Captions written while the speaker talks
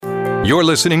You're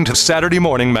listening to Saturday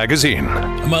Morning Magazine.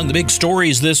 Among the big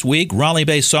stories this week,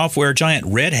 Raleigh-based software giant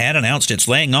Red Hat announced it's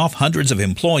laying off hundreds of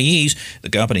employees.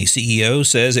 The company's CEO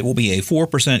says it will be a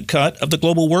 4% cut of the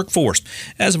global workforce.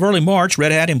 As of early March,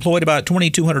 Red Hat employed about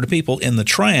 2,200 people in the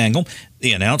Triangle.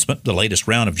 The announcement, the latest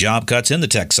round of job cuts in the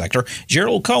tech sector.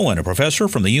 Gerald Cohen, a professor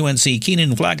from the UNC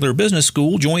Kenan-Flagler Business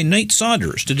School, joined Nate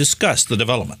Saunders to discuss the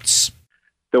developments.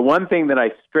 The one thing that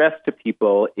I stress to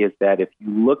people is that if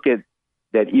you look at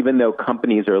that, even though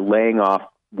companies are laying off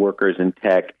workers in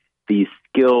tech, these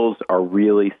skills are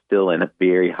really still in a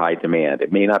very high demand.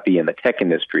 It may not be in the tech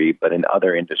industry, but in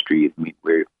other industries, we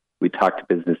talk to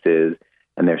businesses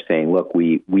and they're saying, look,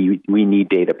 we need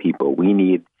data people. We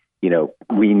need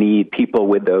people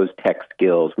with those tech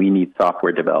skills. We need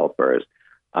software developers.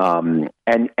 And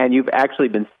you've actually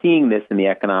been seeing this in the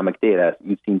economic data.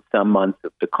 You've seen some months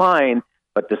of decline,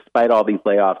 but despite all these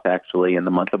layoffs, actually, in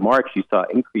the month of March, you saw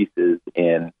increases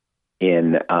in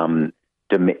hiring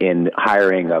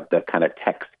of the kind of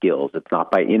tech skills. It's not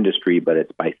by industry, but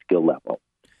it's by skill level.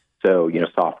 So,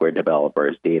 software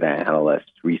developers, data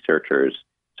analysts, researchers.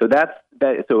 So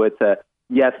So it's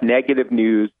negative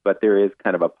news, but there is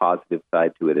kind of a positive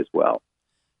side to it as well.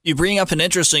 You bring up an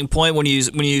interesting point when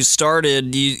you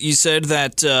started. You said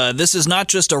that this is not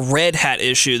just a Red Hat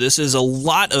issue. This is a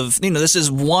lot of this is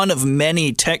one of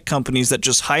many tech companies that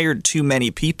just hired too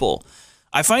many people.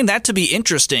 I find that to be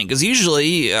interesting because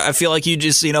usually I feel like you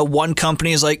just one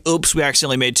company is like, oops, we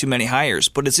accidentally made too many hires.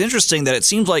 But it's interesting that it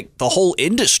seems like the whole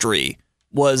industry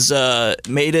was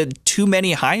made too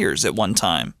many hires at one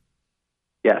time.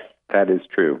 Yes, that is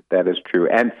true.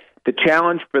 And the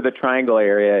challenge for the Triangle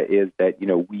area is that,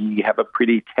 we have a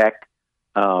pretty tech,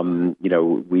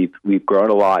 we've grown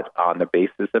a lot on the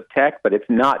basis of tech, but it's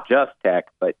not just tech,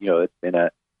 but, it's been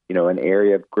an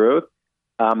area of growth.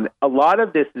 A lot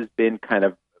of this has been kind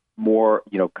of more,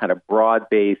 kind of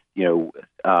broad-based,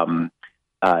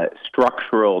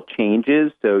 structural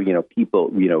changes. So,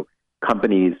 people,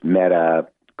 companies, Meta,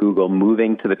 Google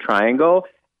moving to the Triangle.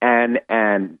 And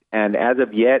as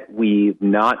of yet, we've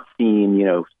not seen,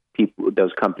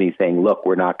 those companies saying, look,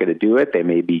 we're not going to do it. They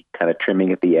may be kind of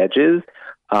trimming at the edges.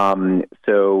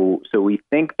 So we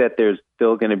think that there's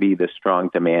still going to be this strong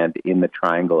demand in the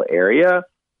Triangle area,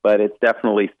 but it's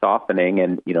definitely softening.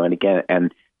 And,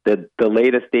 and the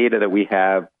latest data that we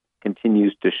have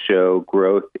continues to show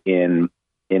growth in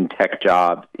tech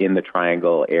jobs in the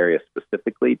Triangle area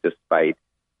specifically, despite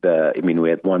we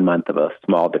had 1 month of a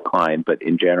small decline, but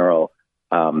in general,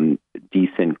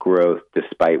 decent growth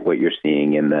despite what you're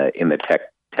seeing in the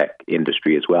tech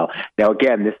industry as well. Now,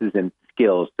 again, this is in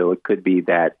skills, so it could be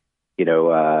that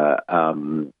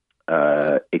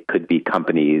it could be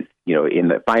companies in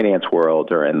the finance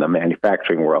world or in the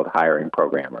manufacturing world hiring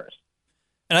programmers.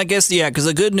 And I guess, because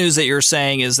the good news that you're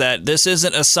saying is that this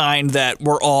isn't a sign that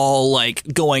we're all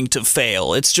going to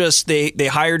fail. It's just they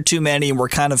hired too many and we're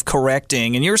kind of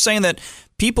correcting. And you're saying that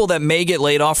people that may get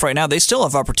laid off right now, they still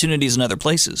have opportunities in other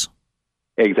places.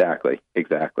 Exactly.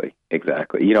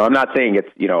 I'm not saying it's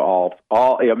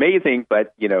all amazing,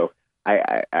 but it's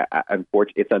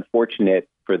unfortunate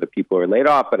for the people who are laid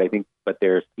off. But I think but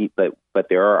there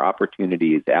are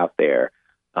opportunities out there.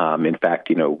 In fact,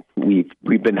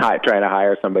 we've been trying to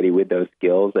hire somebody with those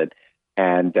skills,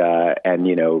 and the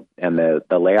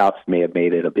layoffs may have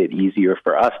made it a bit easier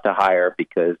for us to hire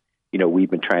because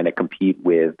we've been trying to compete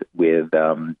with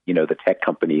the tech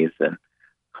companies, and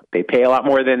they pay a lot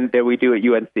more than we do at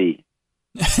UNC.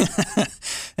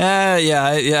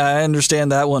 I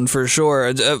understand that one for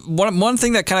sure. One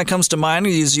thing that kind of comes to mind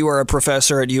is you are a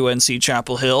professor at UNC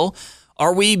Chapel Hill.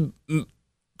 Are we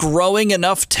growing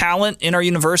enough talent in our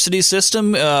university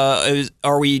system? Do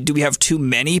we have too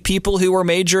many people who are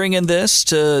majoring in this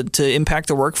to impact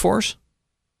the workforce?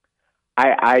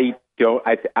 I don't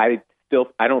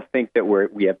think that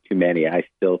we have too many. I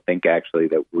still think actually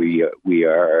that we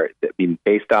are.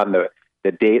 Based on the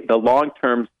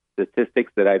long-term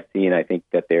statistics that I've seen, I think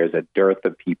that there's a dearth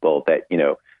of people that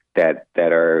that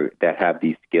have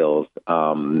these skills.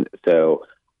 So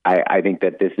I think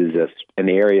that this is an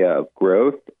area of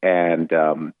growth, and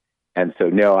so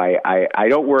no, I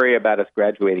don't worry about us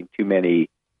graduating too many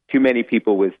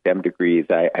people with STEM degrees.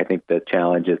 I think the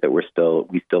challenge is that we still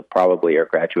probably are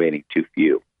graduating too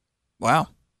few. Wow.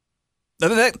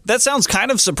 That sounds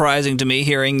kind of surprising to me,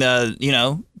 hearing the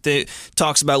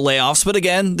talks about layoffs. But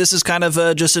again, this is kind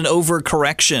of just an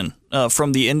overcorrection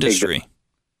from the industry.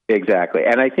 Exactly.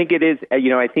 And I think it is,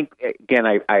 I think, again,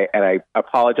 I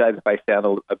apologize if I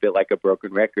sound a bit like a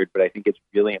broken record, but I think it's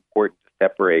really important to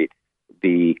separate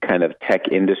the kind of tech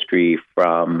industry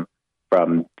from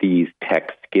from these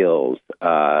tech skills,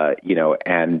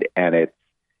 and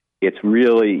it's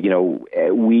really,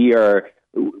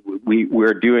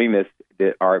 we're doing this.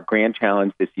 Our grand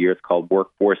challenge this year is called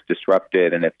Workforce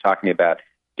Disrupted, and it's talking about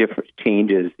different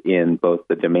changes in both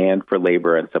the demand for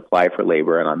labor and supply for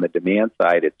labor. And on the demand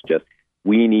side, it's just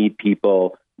we need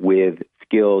people with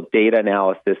skilled data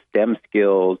analysis, STEM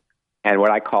skills, and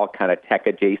what I call kind of tech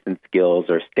adjacent skills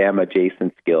or STEM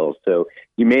adjacent skills. So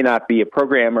you may not be a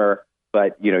programmer,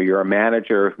 but you're a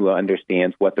manager who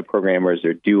understands what the programmers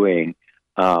are doing.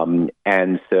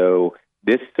 And so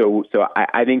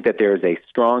I think that there's a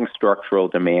strong structural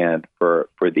demand for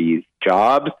these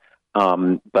jobs.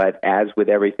 But as with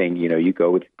everything, you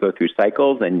go through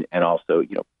cycles, and also,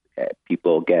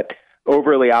 people get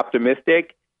overly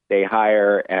optimistic. They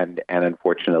hire, and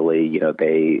unfortunately,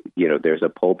 there's a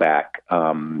pullback.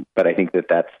 But I think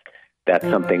that's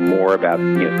something more about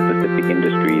specific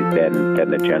industries than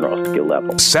the general skill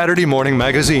level. Saturday Morning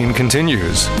Magazine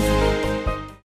continues.